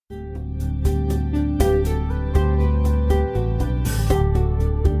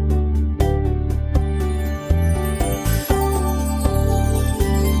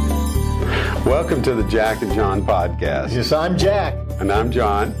Welcome to the Jack and John podcast. Yes, I'm Jack. And I'm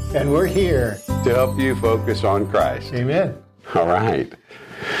John. And we're here to help you focus on Christ. Amen. All right.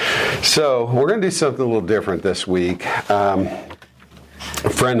 So we're going to do something a little different this week. A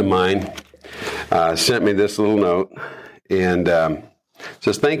friend of mine sent me this little note and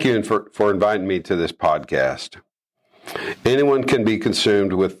says, thank you for inviting me to this podcast. Anyone can be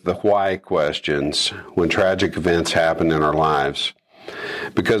consumed with the why questions when tragic events happen in our lives.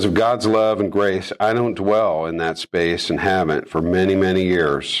 Because of God's love and grace, I don't dwell in that space and haven't for many, many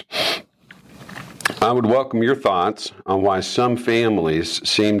years. I would welcome your thoughts on why some families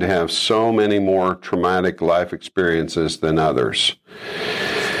seem to have so many more traumatic life experiences than others.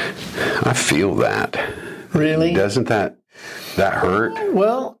 I feel that. Really? Doesn't that hurt?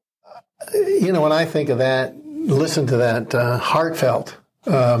 Well, you know, when I think of that, listen to that heartfelt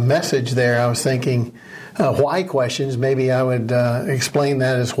message there, I was thinking, why questions. Maybe I would explain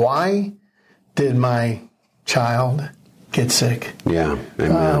that as, why did my child get sick? Yeah.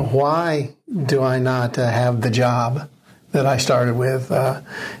 Amen. Why do I not have the job that I started with?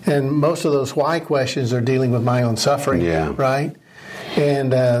 And most of those why questions are dealing with my own suffering, right?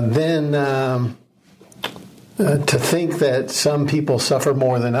 And then to think that some people suffer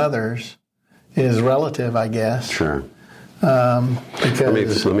more than others is relative, I guess. Sure.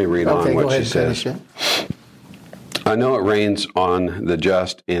 Because let me read on what she says. I know it rains on the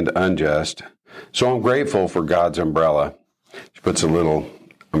just and unjust, so I'm grateful for God's umbrella. She puts a little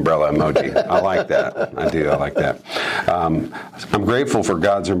umbrella emoji. I like that. I do. I like that. I'm grateful for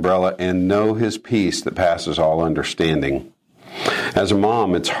God's umbrella and know His peace that passes all understanding. As a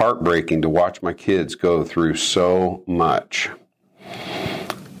mom, it's heartbreaking to watch my kids go through so much.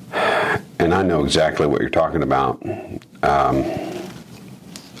 And I know exactly what you're talking about.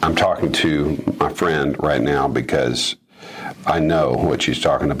 I'm talking to my friend right now because I know what she's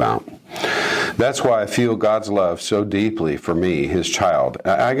talking about. That's why I feel God's love so deeply for me, His child.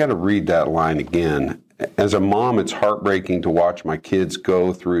 I got to read that line again. As a mom, it's heartbreaking to watch my kids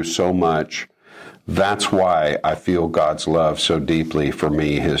go through so much. That's why I feel God's love so deeply for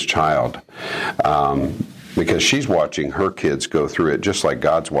me, His child. Because she's watching her kids go through it just like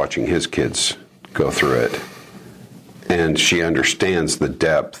God's watching His kids go through it. And she understands the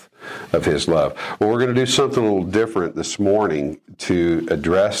depth of His love. Well, we're going to do something a little different this morning to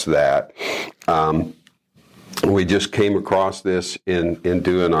address that. We just came across this in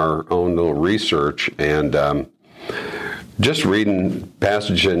doing our own little research and just reading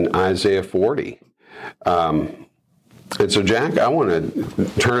passage in Isaiah 40. And so, Jack, I want to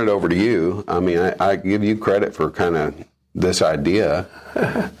turn it over to you. I mean, I give you credit for kind of this idea.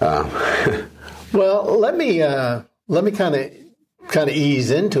 Well, let me kind of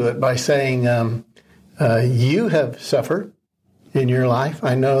ease into it by saying you have suffered in your life.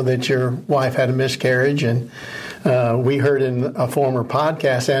 I know that your wife had a miscarriage, and we heard in a former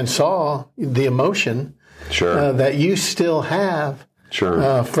podcast and saw the emotion that you still have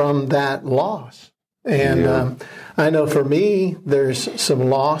from that loss. And I know for me, there's some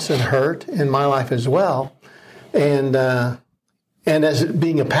loss and hurt in my life as well. And as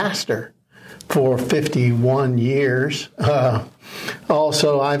being a pastor for 51 years,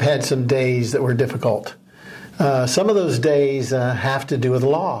 also I've had some days that were difficult. Some of those days have to do with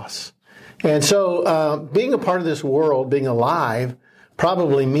loss. And so being a part of this world, being alive,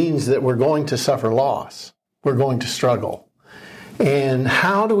 probably means that we're going to suffer loss. We're going to struggle. And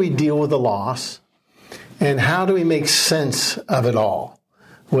how do we deal with the loss? And how do we make sense of it all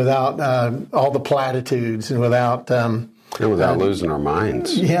without all the platitudes and without losing our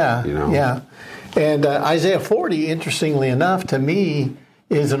minds? Yeah. And Isaiah 40, interestingly enough, to me,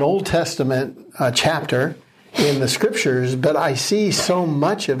 is an Old Testament chapter in the Scriptures, but I see so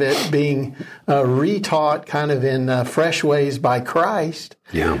much of it being retaught kind of in fresh ways by Christ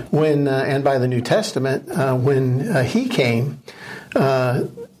when and by the New Testament when He came.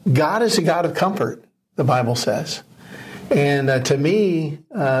 God is a God of comfort, the Bible says. And to me,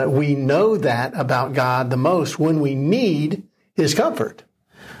 we know that about God the most when we need His comfort.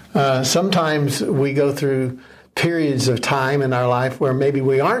 Sometimes we go through periods of time in our life where maybe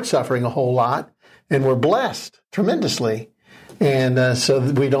we aren't suffering a whole lot and we're blessed tremendously. And so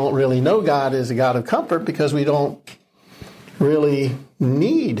we don't really know God as a God of comfort because we don't really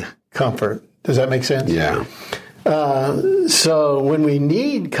need comfort. Does that make sense? Yeah. So when we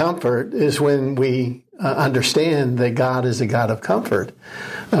need comfort is when we understand that God is a God of comfort.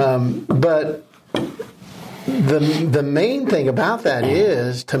 But the main thing about that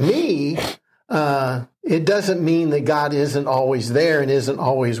is, to me, it doesn't mean that God isn't always there and isn't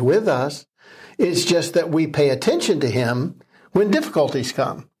always with us. It's just that we pay attention to Him when difficulties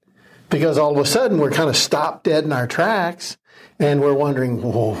come. because all of a sudden we're kind of stopped dead in our tracks and we're wondering,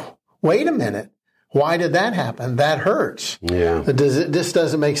 whoa, wait a minute. Why did that happen? That hurts. Yeah. This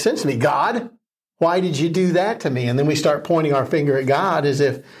doesn't make sense to me. God, why did you do that to me? And then we start pointing our finger at God as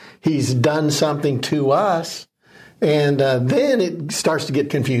if he's done something to us. And then it starts to get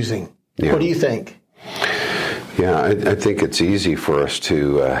confusing. Yeah. What do you think? Yeah, I think it's easy for us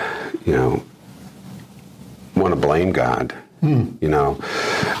to, want to blame God.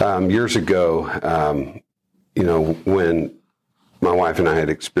 Years ago, when my wife and I had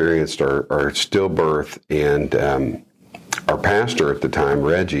experienced our stillbirth, and our pastor at the time,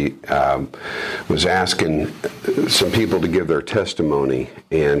 Reggie, was asking some people to give their testimony,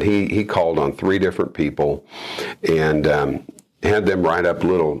 and he called on 3 different people and had them write up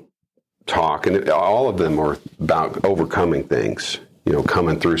little talk, and all of them were about overcoming things,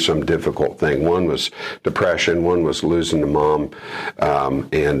 coming through some difficult thing. One was depression, one was losing the mom,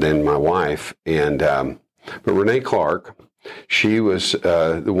 and then my wife. But Renee Clark, she was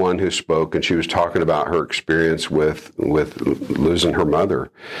the one who spoke, and she was talking about her experience with losing her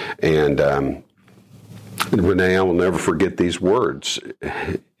mother. And Renee, I will never forget these words.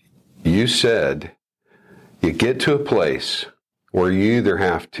 You said, you get to a place where you either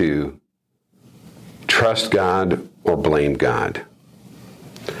have to trust God or blame God.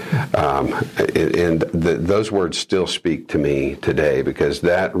 Those words still speak to me today, because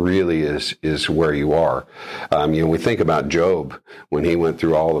that really is where you are. We think about Job when he went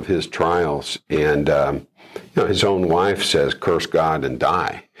through all of his trials, and his own wife says, "Curse God and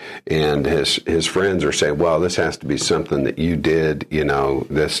die." And his friends are saying, "Well, this has to be something that you did.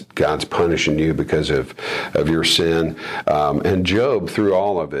 This God's punishing you because of your sin." And Job, through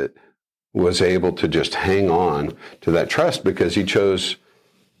all of it, was able to just hang on to that trust, because he chose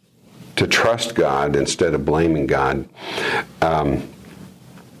to trust God instead of blaming God.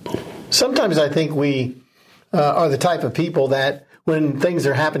 Sometimes I think we are the type of people that when things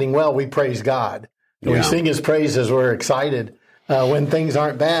are happening well, we praise God. Yeah. We sing his praises, we're excited. When things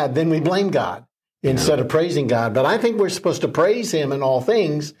aren't bad, then we blame God instead of praising God. But I think we're supposed to praise him in all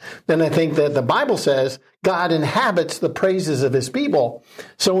things. Then I think that the Bible says God inhabits the praises of his people.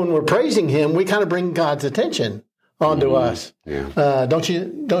 So when we're praising him, we kind of bring God's attention onto us. Yeah. Don't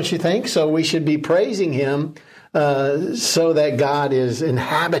you think? So we should be praising him so that God is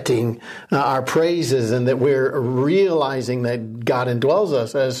inhabiting our praises, and that we're realizing that God indwells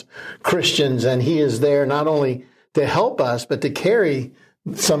us as Christians, and he is there not only to help us, but to carry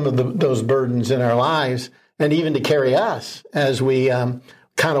some of those burdens in our lives, and even to carry us as we kind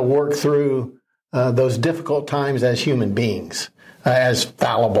of work through those difficult times as human beings. As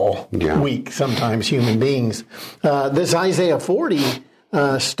fallible, weak, sometimes human beings. This Isaiah 40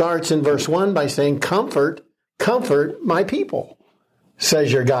 starts in verse 1 by saying, "Comfort, comfort my people,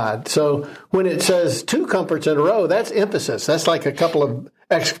 says your God." So when it says 2 comforts in a row, that's emphasis. That's like a couple of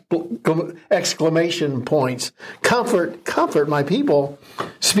exclamation points. Comfort, comfort my people.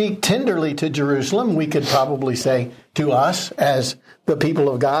 Speak tenderly to Jerusalem. We could probably say to us as the people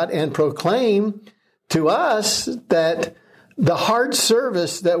of God, and proclaim to us that the hard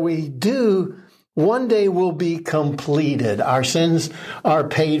service that we do one day will be completed. Our sins are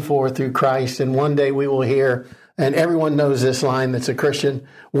paid for through Christ, and one day we will hear, and everyone knows this line that's a Christian,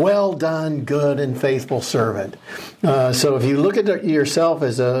 "Well done, good and faithful servant." So if you look at yourself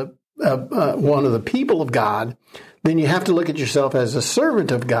as one of the people of God, then you have to look at yourself as a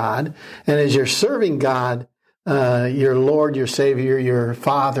servant of God, and as you're serving God, your Lord, your Savior, your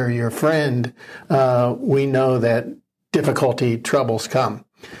Father, your friend, we know that difficulty, troubles come.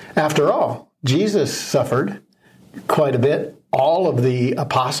 After all, Jesus suffered quite a bit. All of the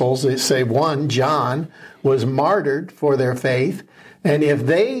apostles, save one, John, was martyred for their faith. And if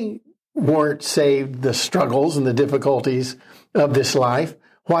they weren't saved the struggles and the difficulties of this life,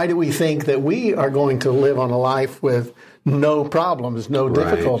 why do we think that we are going to live on a life with no problems, no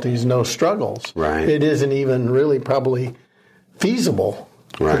difficulties, no struggles? Right. It isn't even really probably feasible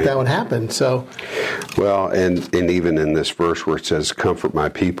that would happen. So, well, and even in this verse where it says, "Comfort my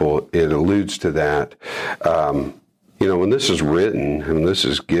people," it alludes to that. When this is written and this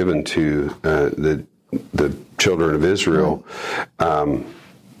is given to the children of Israel,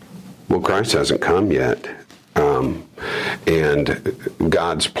 Christ hasn't come yet, and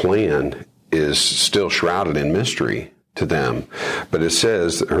God's plan is still shrouded in mystery to them. But it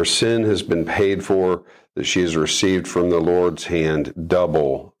says her sin has been paid for, that she has received from the Lord's hand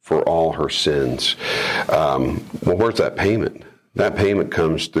double for all her sins. Where's that payment? That payment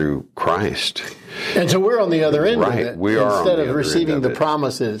comes through Christ. And so we're on the other end of it. We are Instead on the of receiving the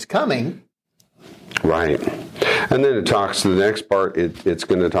promise that it's coming, Right. And then it talks to the next part. It's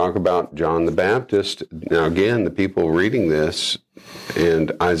going to talk about John the Baptist. Now, again, the people reading this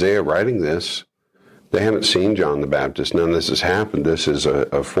and Isaiah writing this, they haven't seen John the Baptist. None of this has happened. This is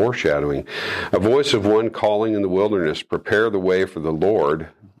a foreshadowing. A voice of one calling in the wilderness, prepare the way for the Lord,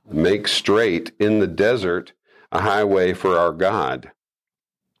 make straight in the desert a highway for our God.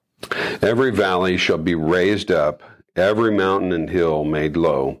 Every valley shall be raised up, every mountain and hill made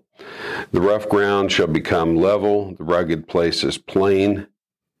low. The rough ground shall become level, the rugged places plain,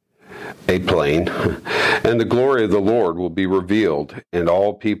 and the glory of the Lord will be revealed, and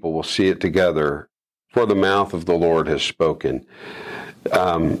all people will see it together, for the mouth of the Lord has spoken.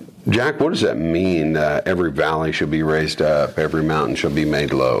 Jack, what does that mean? Every valley shall be raised up, every mountain shall be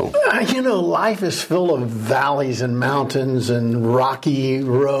made low. Life is full of valleys and mountains and rocky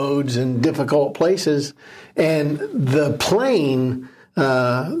roads and difficult places. And the plain,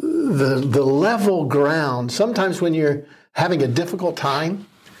 the level ground, sometimes when you're having a difficult time,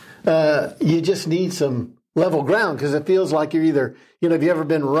 you just need some level ground because it feels like you're either, have you ever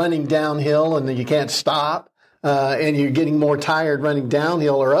been running downhill and you can't stop? And you're getting more tired running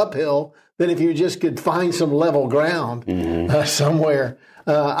downhill or uphill than if you just could find some level ground somewhere.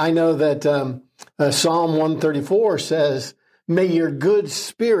 I know that Psalm 134 says, may your good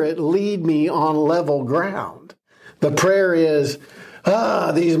spirit lead me on level ground. The prayer is,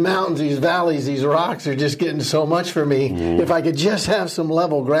 these mountains, these valleys, these rocks are just getting so much for me. If I could just have some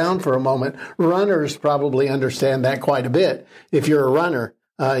level ground for a moment. Runners probably understand that quite a bit. If you're a runner,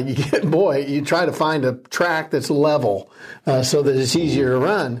 you try to find a track that's level so that it's easier to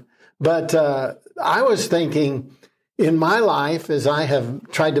run. But I was thinking in my life, as I have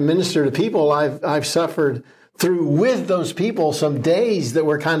tried to minister to people, I've suffered through with those people some days that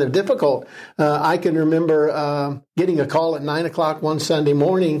were kind of difficult. I can remember getting a call at 9 o'clock one Sunday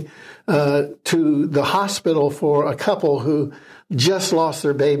morning to the hospital for a couple who just lost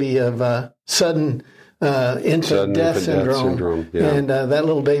their baby of sudden infant death syndrome. Yeah. And that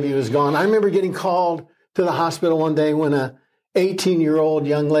little baby was gone. I remember getting called to the hospital one day when a 18-year-old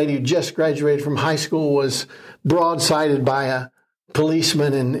young lady who just graduated from high school was broadsided by a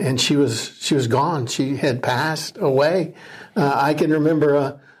policeman, and she was gone. She had passed away. I can remember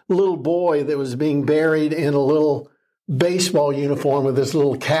a little boy that was being buried in a little baseball uniform with this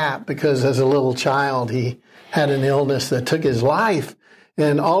little cap because as a little child he had an illness that took his life.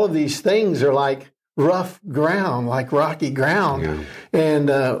 And all of these things are like rough ground, like rocky ground. Yeah.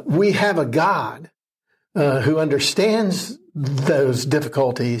 And we have a God who understands those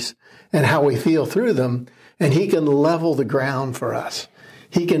difficulties and how we feel through them, and he can level the ground for us.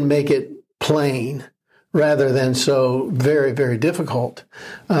 He can make it plain rather than so very, very difficult.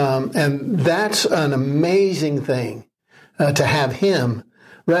 And that's an amazing thing to have him,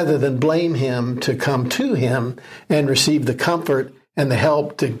 rather than blame him, to come to him and receive the comfort and the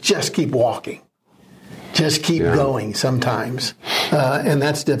help to just keep walking. Just keep going sometimes. And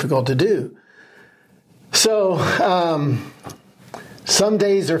that's difficult to do. So some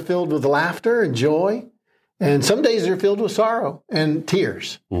days are filled with laughter and joy, and some days are filled with sorrow and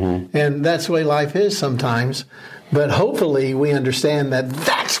tears. Mm-hmm. And that's the way life is sometimes. But hopefully we understand that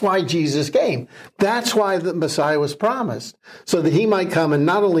that's why Jesus came. That's why the Messiah was promised, so that he might come and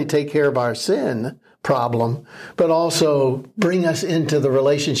not only take care of our sin problem, but also bring us into the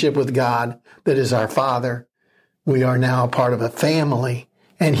relationship with God that is our Father. We are now part of a family,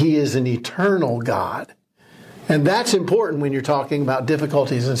 and he is an eternal God. And that's important when you're talking about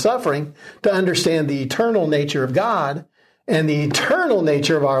difficulties and suffering, to understand the eternal nature of God and the eternal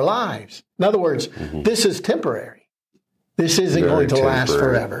nature of our lives. In other words, this is temporary. This isn't going to last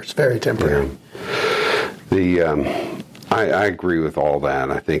forever. It's very temporary. Yeah. I agree with all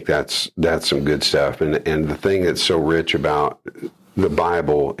that. I think that's some good stuff. And the thing that's so rich about the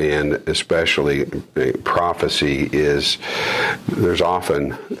Bible, and especially prophecy, is there's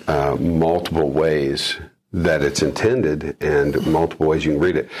often multiple ways that it's intended and multiple ways you can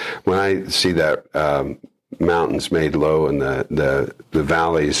read it. When I see that mountains made low and the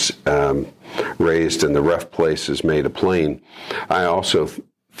valleys raised and the rough places made a plain, I also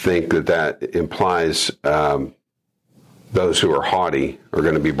think that implies those who are haughty are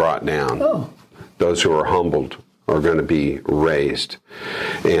going to be brought down. Oh. Those who are humbled are going to be raised.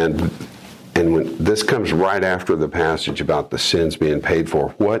 And when this comes right after the passage about the sins being paid for,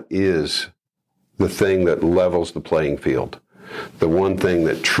 what is the thing that levels the playing field? The one thing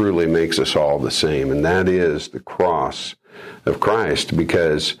that truly makes us all the same, and that is the cross of Christ,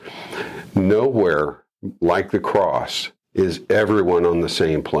 because nowhere like the cross is everyone on the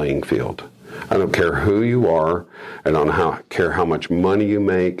same playing field. I don't care who you are. I don't care how much money you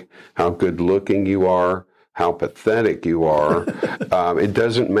make, how good looking you are, how pathetic you are. It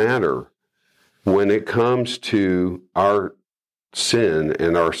doesn't matter. When it comes to our sin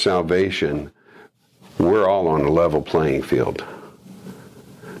and our salvation, we're all on a level playing field.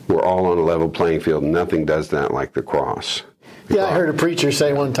 We're all on a level playing field. Nothing does that like the cross. Yeah, I heard a preacher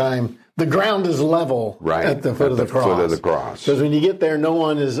say one time, the ground is level at the foot of the cross. Foot of the cross. Because when you get there, no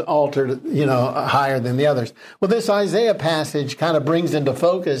one is altered, higher than the others. Well, this Isaiah passage kind of brings into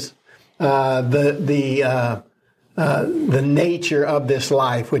focus the nature of this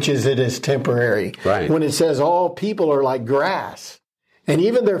life, which is it is temporary. Right. When it says all people are like grass, and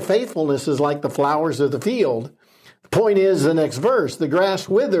even their faithfulness is like the flowers of the field. The point is the next verse, the grass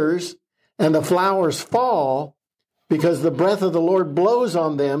withers and the flowers fall because the breath of the Lord blows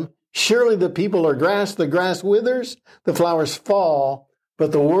on them. Surely the people are grass, the grass withers, the flowers fall,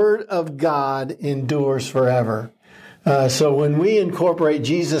 but the word of God endures forever. So when we incorporate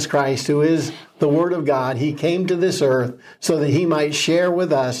Jesus Christ, who is the Word of God, He came to this earth so that He might share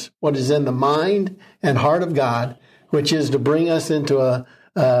with us what is in the mind and heart of God, which is to bring us into a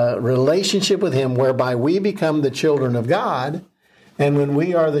relationship with Him whereby we become the children of God. And when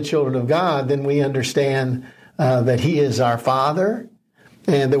we are the children of God, then we understand that He is our Father,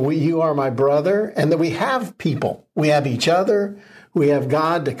 and that you are my brother, and that we have people. We have each other. We have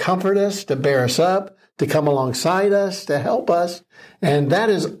God to comfort us, to bear us up, to come alongside us, to help us. And that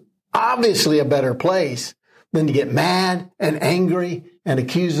is obviously a better place than to get mad and angry and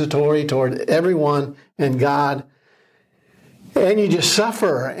accusatory toward everyone and God. And you just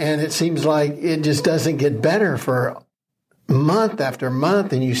suffer, and it seems like it just doesn't get better for month after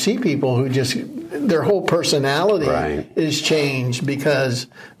month. And you see people who just, their whole personality is changed because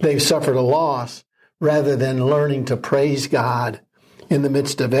they've suffered a loss rather than learning to praise God in the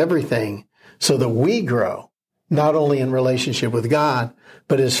midst of everything so that we grow, not only in relationship with God,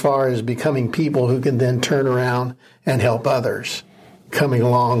 but as far as becoming people who can then turn around and help others coming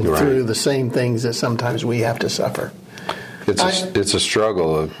along through the same things that sometimes we have to suffer. It's a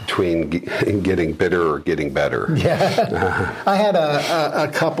struggle between getting bitter or getting better. Yeah. I had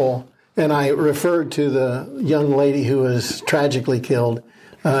a couple, and I referred to the young lady who was tragically killed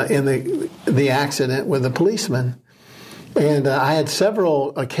in the accident with the policeman. And I had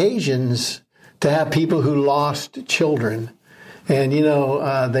several occasions to have people who lost children. And,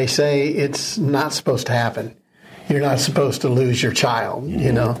 they say it's not supposed to happen. You're not supposed to lose your child,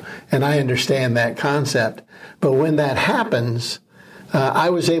 and I understand that concept. But when that happens,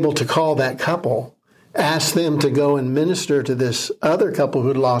 I was able to call that couple, ask them to go and minister to this other couple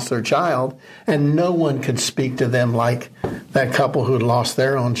who'd lost their child, and no one could speak to them like that couple who'd lost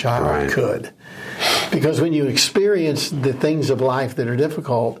their own child could. Because when you experience the things of life that are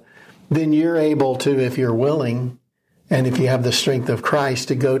difficult, then you're able to, if you're willing, and if you have the strength of Christ,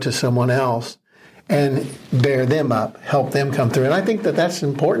 to go to someone else and bear them up, help them come through. And I think that that's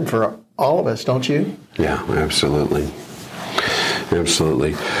important for all of us, don't you? Yeah, absolutely.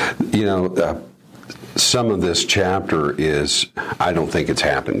 Absolutely. Some of this chapter is, I don't think it's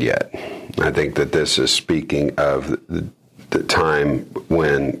happened yet. I think that this is speaking of the time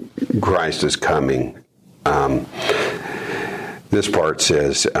when Christ is coming. This part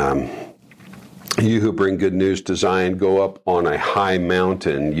says, you who bring good news to Zion, go up on a high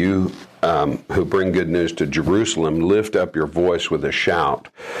mountain. You who bring good news to Jerusalem, lift up your voice with a shout.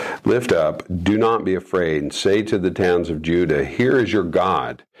 Lift up, do not be afraid, and say to the towns of Judah, here is your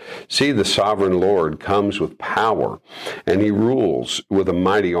God. See, the sovereign Lord comes with power, and He rules with a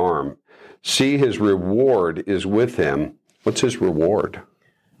mighty arm. See, His reward is with Him. What's His reward?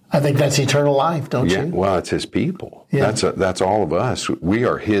 I think that's eternal life, don't you? Well, it's His people. Yeah. That's all of us. We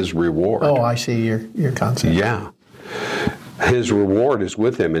are His reward. Oh, I see your concept. Yeah. His reward is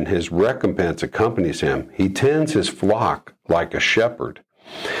with Him, and His recompense accompanies Him. He tends His flock like a shepherd.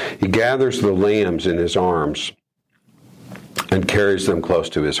 He gathers the lambs in His arms and carries them close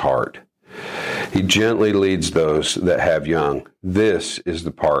to His heart. He gently leads those that have young. This is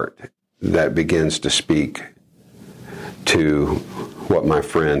the part that begins to speak to what my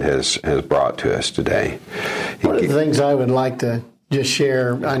friend has brought to us today. One of the things I would like to just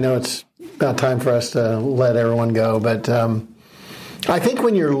share, I know it's about time for us to let everyone go, but I think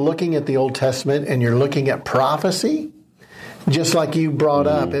when you're looking at the Old Testament and you're looking at prophecy, just like you brought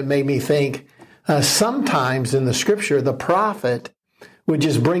up, it made me think sometimes in the Scripture, the prophet would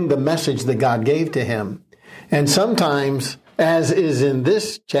just bring the message that God gave to him. And sometimes, as is in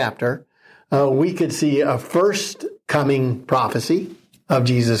this chapter, we could see a first coming prophecy of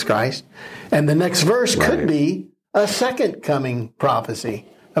Jesus Christ, and the next verse could be a second coming prophecy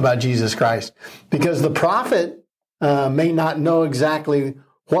about Jesus Christ. Because the prophet may not know exactly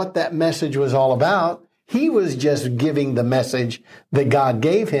what that message was all about. He was just giving the message that God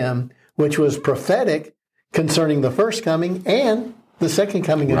gave him, which was prophetic concerning the first coming and the second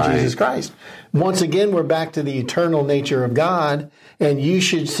coming of Jesus Christ. Once again, we're back to the eternal nature of God, and you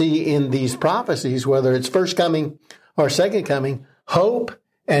should see in these prophecies, whether it's first coming or second coming, hope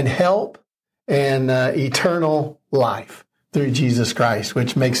and help and eternal life through Jesus Christ,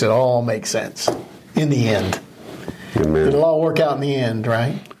 which makes it all make sense in the end. Amen. It'll all work out in the end,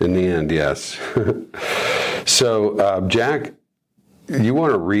 right? In the end, yes. So, Jack, you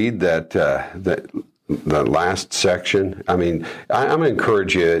want to read that the last section? I mean, I'm going to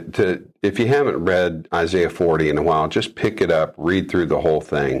encourage you to, if you haven't read Isaiah 40 in a while, just pick it up, read through the whole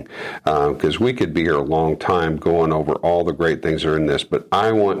thing, because we could be here a long time going over all the great things that are in this. But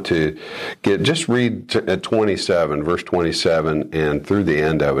I want to just read at 27, verse 27, and through the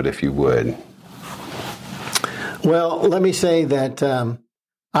end of it, if you would. Well, let me say that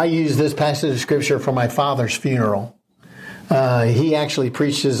I used this passage of Scripture for my father's funeral. He actually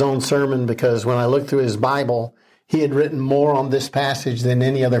preached his own sermon because when I looked through his Bible, he had written more on this passage than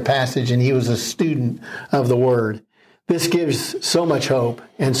any other passage, and he was a student of the Word. This gives so much hope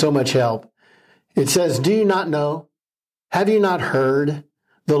and so much help. It says, "Do you not know? Have you not heard?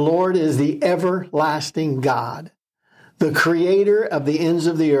 The Lord is the everlasting God, the creator of the ends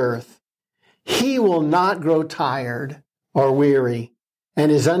of the earth. He will not grow tired or weary, and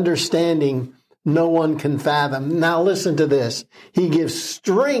his understanding no one can fathom." Now listen to this. He gives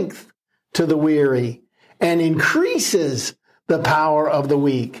strength to the weary and increases the power of the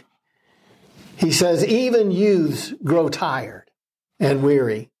weak. He says, even youths grow tired and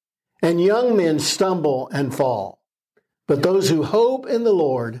weary, and young men stumble and fall. But those who hope in the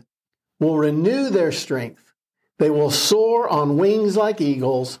Lord will renew their strength. They will soar on wings like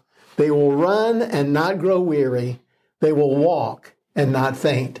eagles. They will run and not grow weary. They will walk and not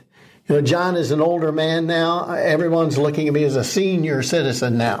faint. You know, John is an older man now. Everyone's looking at me as a senior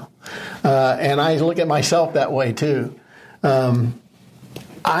citizen now. And I look at myself that way too. I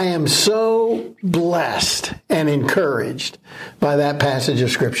am so blessed and encouraged by that passage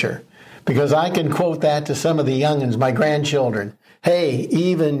of Scripture because I can quote that to some of the youngins, my grandchildren. Hey,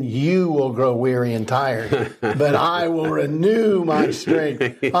 even you will grow weary and tired, but I will renew my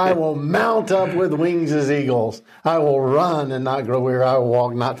strength. I will mount up with wings as eagles. I will run and not grow weary. I will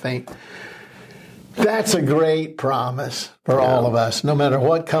walk, not faint. That's a great promise for all of us. No matter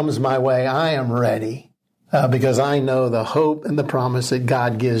what comes my way, I am ready because I know the hope and the promise that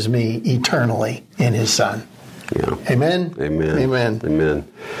God gives me eternally in His Son. Yeah. Amen? Amen. Amen. Amen.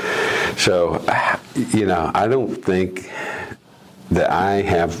 So, I don't think that I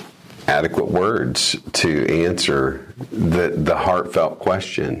have adequate words to answer the heartfelt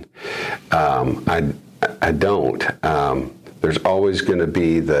question. I don't. There's always going to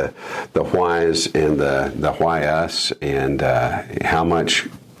be the whys and the why us and how much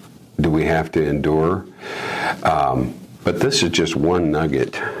do we have to endure. But this is just one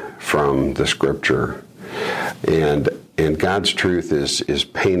nugget from the Scripture. And God's truth is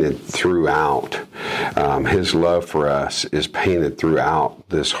painted throughout. His love for us is painted throughout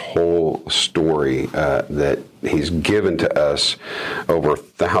this whole story that He's given to us over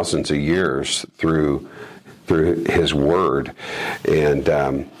thousands of years through His Word. And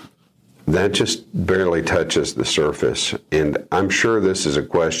that just barely touches the surface. And I'm sure this is a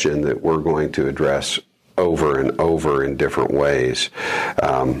question that we're going to address over and over in different ways.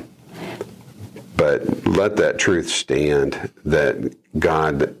 But let that truth stand, that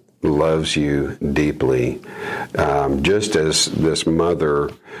God loves you deeply. Just as this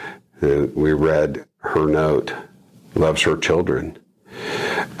mother, we read her note, loves her children.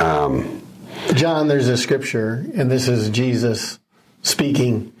 John, there's a scripture, and this is Jesus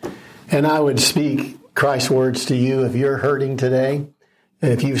speaking. And I would speak Christ's words to you if you're hurting today,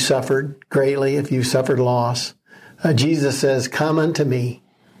 if you've suffered greatly, if you've suffered loss. Jesus says, "Come unto me,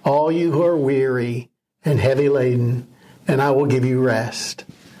 all you who are weary and heavy laden, and I will give you rest.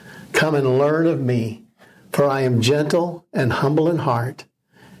 Come and learn of me, for I am gentle and humble in heart,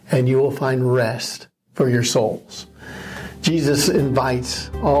 and you will find rest for your souls." Jesus invites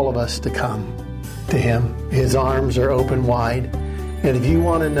all of us to come to Him. His arms are open wide. And if you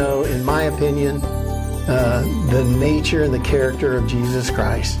want to know, in my opinion, the nature and the character of Jesus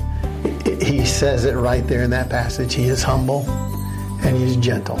Christ, He says it right there in that passage. He is humble and He's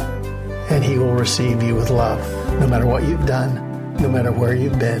gentle, and He will receive you with love. No matter what you've done, no matter where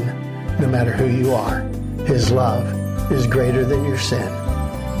you've been, no matter who you are, His love is greater than your sin,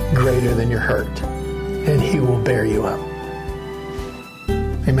 greater than your hurt, and He will bear you up.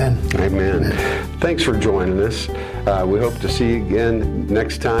 Amen. Amen. Thanks for joining us. We hope to see you again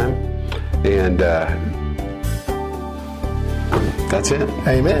next time. And that's it.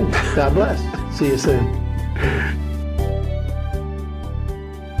 Amen. God bless. See you soon.